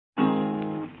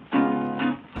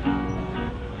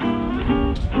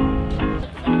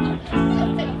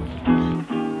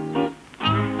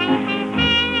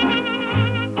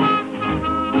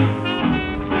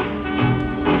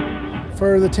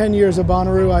For the 10 years of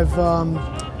Bonnaroo,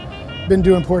 I've been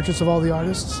doing portraits of all the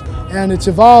artists. And it's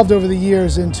evolved over the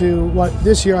years into what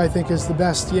this year I think is the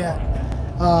best yet,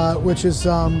 which is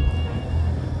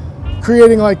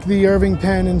creating like the Irving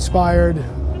Penn inspired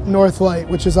North Light,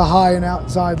 which is a high and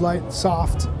outside light,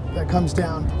 soft, that comes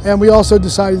down. And we also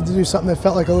decided to do something that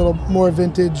felt like a little more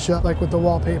vintage, like with the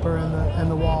wallpaper and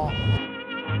the wall.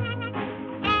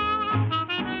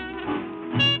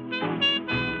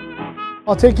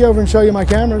 I'll take you over and show you my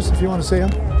cameras if you want to see them.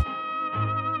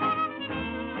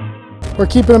 We're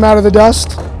keeping them out of the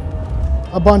dust.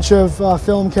 A bunch of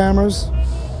film cameras,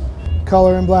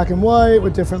 color and black and white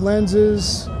with different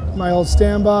lenses. My old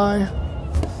standby,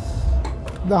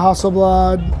 the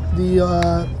Hasselblad, the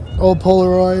old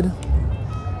Polaroid,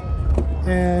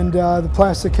 and the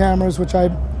plastic cameras, which I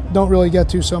don't really get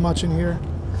to so much in here.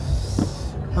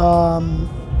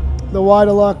 The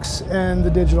Wide-Deluxe and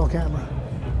the digital camera.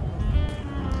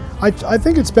 I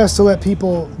think it's best to let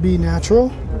people be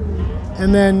natural,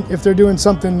 and then if they're doing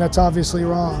something that's obviously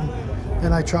wrong,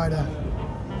 then I try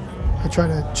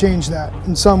to change that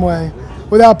in some way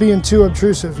without being too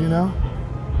obtrusive, you know?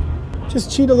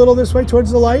 Just cheat a little this way towards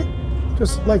the light,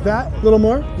 just like that, a little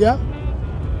more, yeah?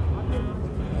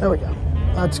 There we go.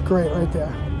 That's great right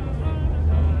there.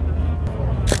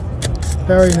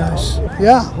 Very nice.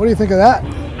 Yeah, what do you think of that?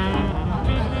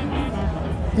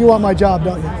 You want my job,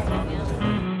 don't you?